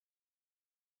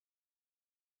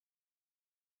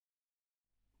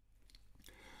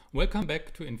Welcome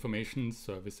back to Information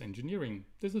Service Engineering.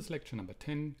 This is lecture number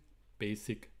 10,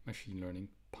 Basic Machine Learning,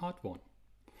 Part 1.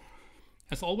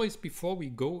 As always, before we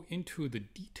go into the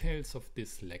details of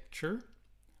this lecture,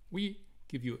 we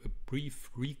give you a brief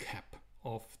recap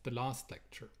of the last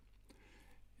lecture.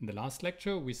 In the last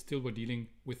lecture, we still were dealing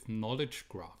with knowledge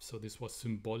graphs. So this was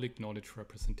symbolic knowledge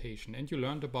representation. And you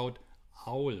learned about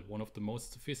OWL, one of the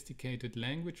most sophisticated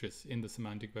languages in the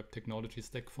semantic web technology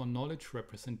stack for knowledge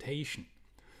representation.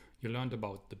 You learned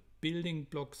about the building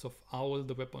blocks of OWL,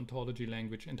 the web ontology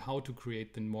language, and how to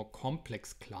create the more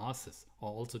complex classes, or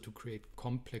also to create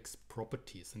complex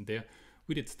properties. And there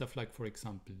we did stuff like, for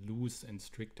example, loose and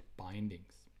strict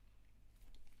bindings.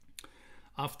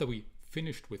 After we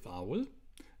finished with OWL,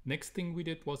 next thing we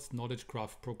did was knowledge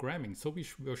graph programming. So we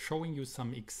were showing you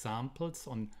some examples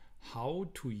on how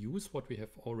to use what we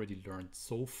have already learned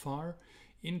so far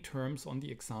in terms on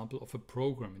the example of a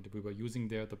program. And we were using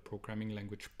there the programming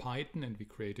language Python, and we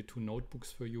created two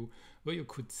notebooks for you where you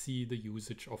could see the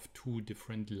usage of two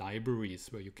different libraries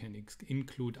where you can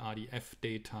include RDF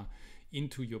data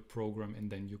into your program,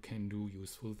 and then you can do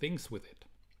useful things with it.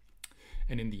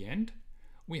 And in the end,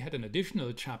 we had an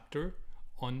additional chapter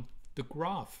on the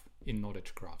graph in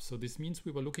knowledge graphs. So this means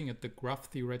we were looking at the graph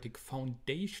theoretic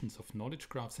foundations of knowledge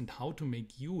graphs and how to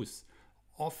make use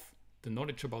of the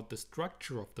knowledge about the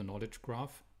structure of the knowledge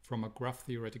graph from a graph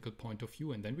theoretical point of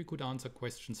view. And then we could answer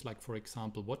questions like, for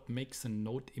example, what makes a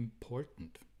node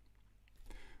important?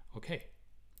 Okay,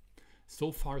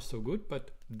 so far so good,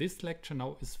 but this lecture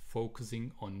now is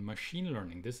focusing on machine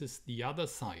learning. This is the other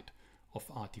side of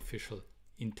artificial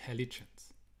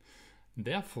intelligence.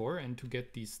 Therefore, and to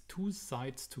get these two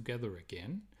sides together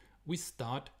again, we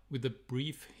start with a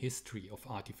brief history of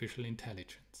artificial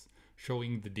intelligence,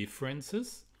 showing the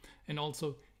differences and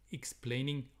also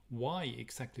explaining why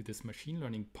exactly this machine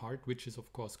learning part, which is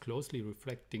of course closely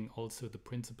reflecting also the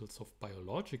principles of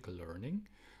biological learning,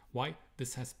 why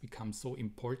this has become so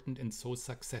important and so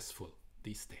successful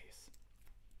these days.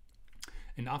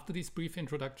 And after this brief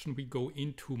introduction, we go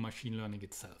into machine learning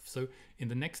itself. So in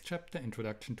the next chapter,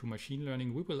 Introduction to Machine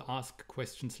Learning, we will ask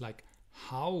questions like,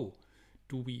 how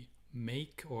do we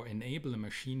make or enable a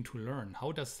machine to learn?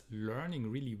 How does learning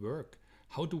really work?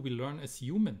 How do we learn as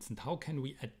humans, and how can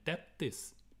we adapt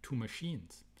this to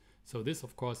machines? So this,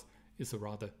 of course, is a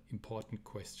rather important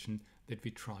question that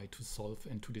we try to solve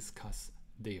and to discuss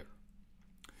there.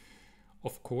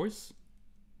 Of course,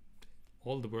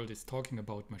 all the world is talking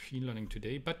about machine learning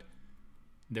today, but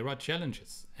there are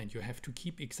challenges, and you have to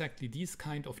keep exactly these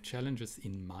kind of challenges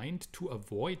in mind to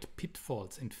avoid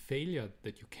pitfalls and failure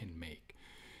that you can make.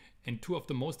 And two of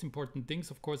the most important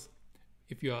things, of course,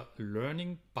 if you are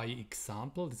learning by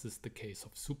example, this is the case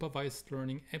of supervised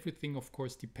learning, everything of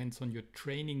course depends on your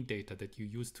training data that you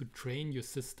use to train your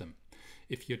system.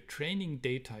 If your training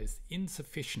data is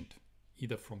insufficient,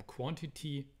 either from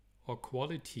quantity or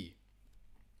quality,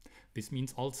 this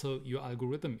means also your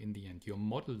algorithm in the end, your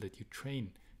model that you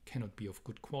train, cannot be of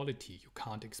good quality. You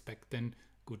can't expect then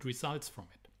good results from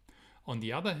it. On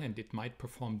the other hand, it might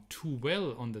perform too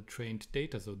well on the trained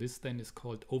data. So this then is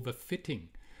called overfitting,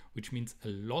 which means a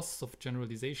loss of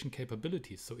generalization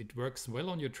capabilities. So it works well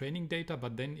on your training data,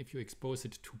 but then if you expose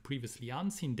it to previously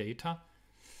unseen data,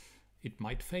 it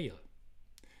might fail.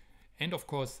 And of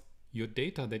course, your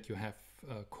data that you have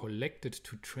collected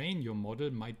to train your model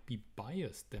might be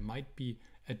biased. There might be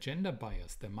a gender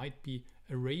bias. There might be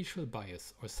a racial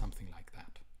bias or something like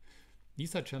that.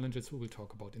 These are challenges we will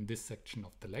talk about in this section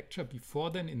of the lecture.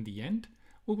 Before then, in the end,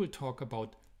 we will talk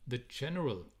about the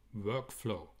general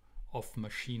workflow of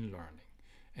machine learning.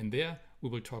 And there we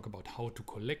will talk about how to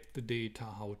collect the data,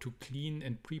 how to clean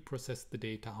and pre-process the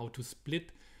data, how to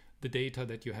split the data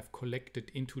that you have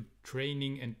collected into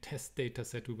training and test data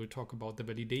set. We will talk about the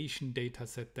validation data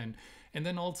set then. And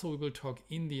then also we will talk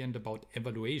in the end about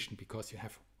evaluation, because you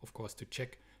have, of course, to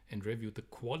check and review the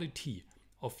quality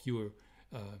of your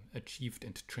achieved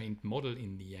and trained model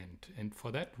in the end. And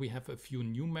for that, we have a few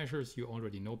new measures. You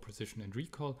already know precision and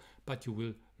recall, but you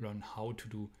will learn how to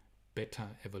do better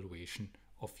evaluation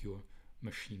of your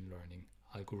machine learning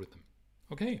algorithm.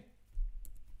 Okay.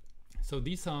 So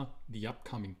these are the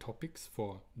upcoming topics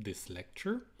for this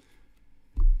lecture.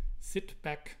 Sit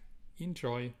back,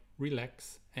 enjoy,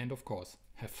 relax, and of course,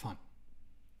 have fun.